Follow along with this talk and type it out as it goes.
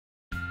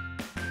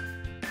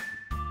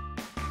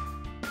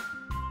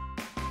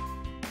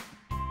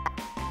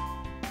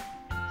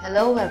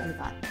Hello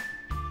everyone.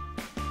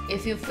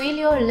 If you feel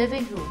your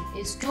living room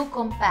is too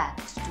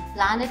compact to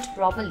plan it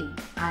properly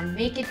and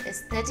make it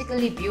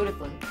aesthetically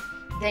beautiful,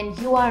 then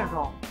you are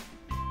wrong.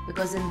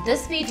 Because in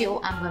this video,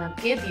 I'm going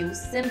to give you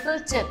simple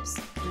tips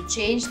to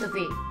change the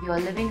way your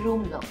living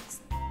room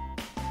looks.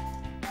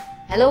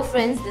 Hello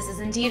friends, this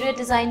is interior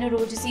designer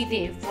Rojasi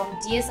Dev from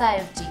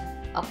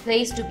DSIFD, a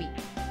place to be,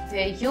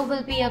 where you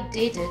will be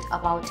updated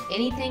about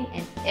anything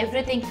and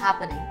everything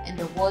happening in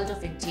the world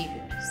of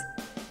interiors.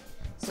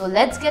 So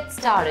let's get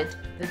started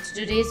with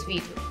today's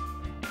video.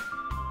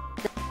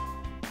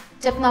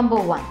 Tip number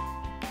 1.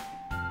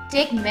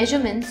 Take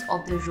measurements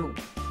of the room.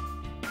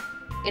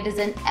 It is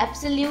an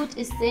absolute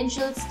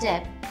essential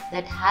step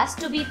that has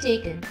to be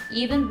taken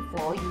even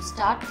before you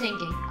start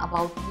thinking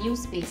about new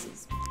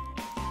spaces.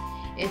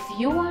 If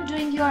you are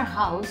doing your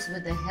house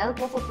with the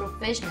help of a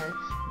professional,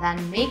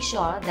 then make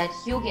sure that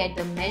you get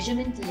the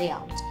measurement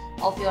layout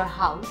of your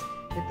house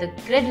with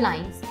the grid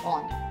lines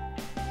on.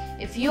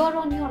 If you are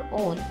on your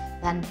own,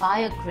 then buy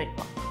a grid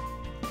book.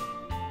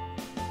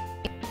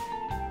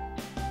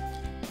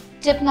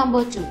 Tip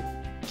number 2.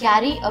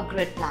 Carry a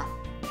grid plan.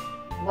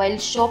 While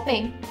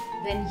shopping,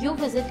 when you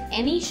visit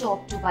any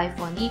shop to buy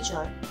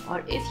furniture,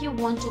 or if you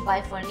want to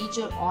buy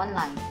furniture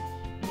online,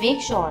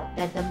 make sure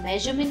that the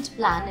measurement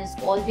plan is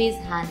always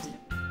handy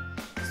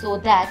so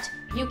that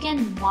you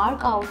can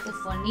mark out the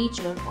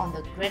furniture on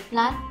the grid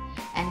plan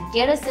and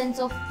get a sense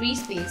of free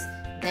space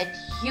that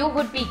you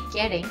would be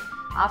getting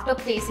after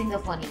placing the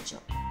furniture.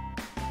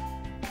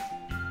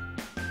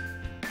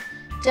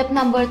 Tip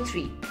number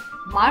 3.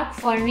 Mark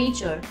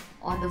furniture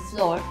on the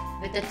floor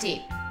with a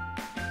tape.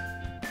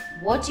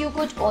 What you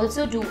could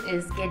also do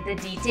is get the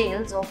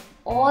details of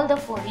all the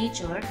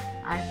furniture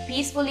and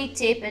peacefully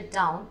tape it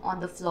down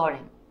on the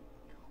flooring.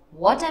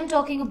 What I'm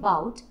talking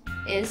about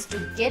is to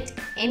get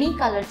any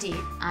color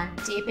tape and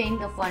taping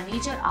the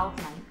furniture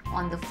outline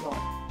on the floor.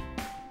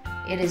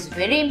 It is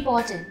very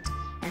important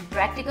and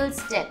practical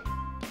step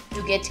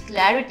to get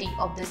clarity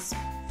of this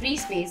free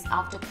space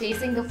after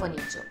placing the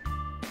furniture.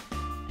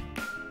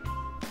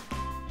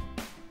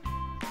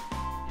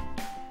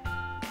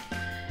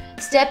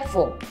 Step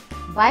 4.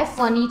 Buy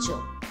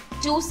furniture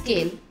to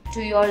scale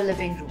to your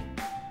living room.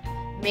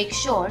 Make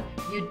sure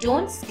you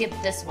don't skip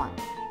this one.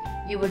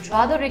 You would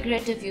rather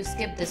regret if you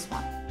skip this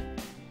one.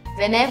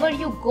 Whenever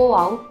you go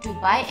out to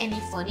buy any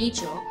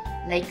furniture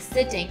like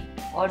sitting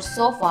or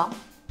sofa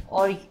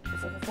or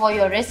for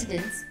your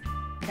residence,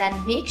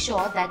 then make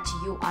sure that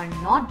you are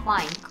not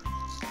buying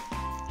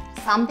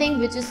something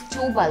which is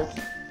too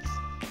bulky.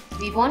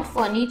 We want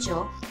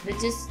furniture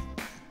which is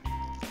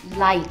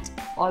light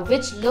or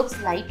which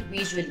looks light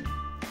visually.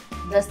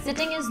 The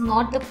sitting is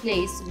not the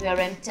place where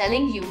I'm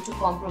telling you to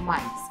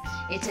compromise.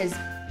 It is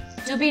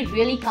to be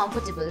really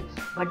comfortable,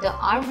 but the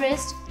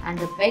armrest and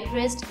the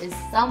backrest is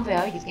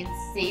somewhere you can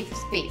save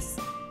space.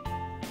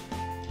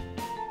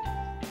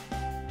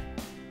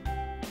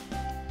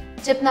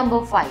 Tip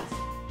number 5.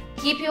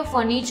 Keep your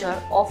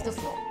furniture off the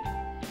floor.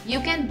 You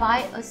can buy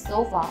a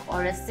sofa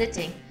or a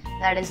sitting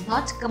that is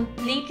not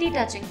completely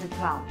touching the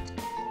ground.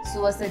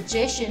 So a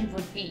suggestion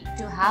would be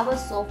to have a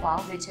sofa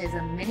which has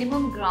a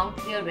minimum ground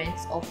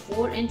clearance of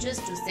 4 inches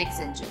to 6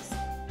 inches.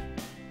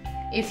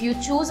 If you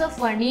choose a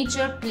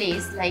furniture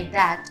place like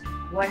that,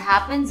 what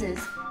happens is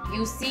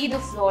you see the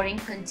flooring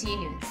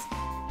continuous.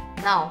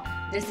 Now,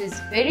 this is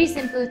very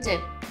simple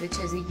tip which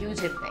has a huge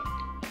impact.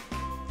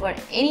 For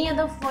any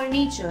other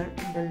furniture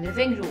in the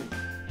living room,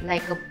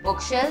 like a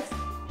bookshelf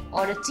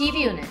or a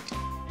TV unit,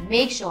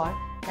 make sure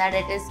that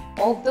it is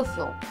off the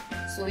floor,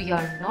 so you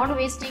are not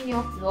wasting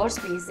your floor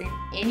space in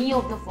any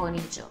of the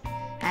furniture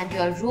and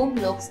your room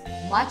looks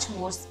much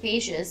more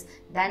spacious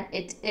than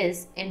it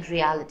is in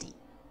reality.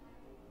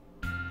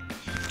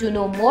 To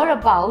know more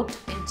about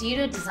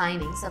interior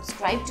designing,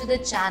 subscribe to the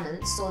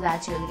channel so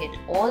that you'll get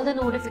all the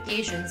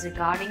notifications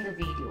regarding the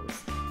videos.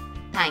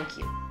 Thank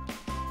you.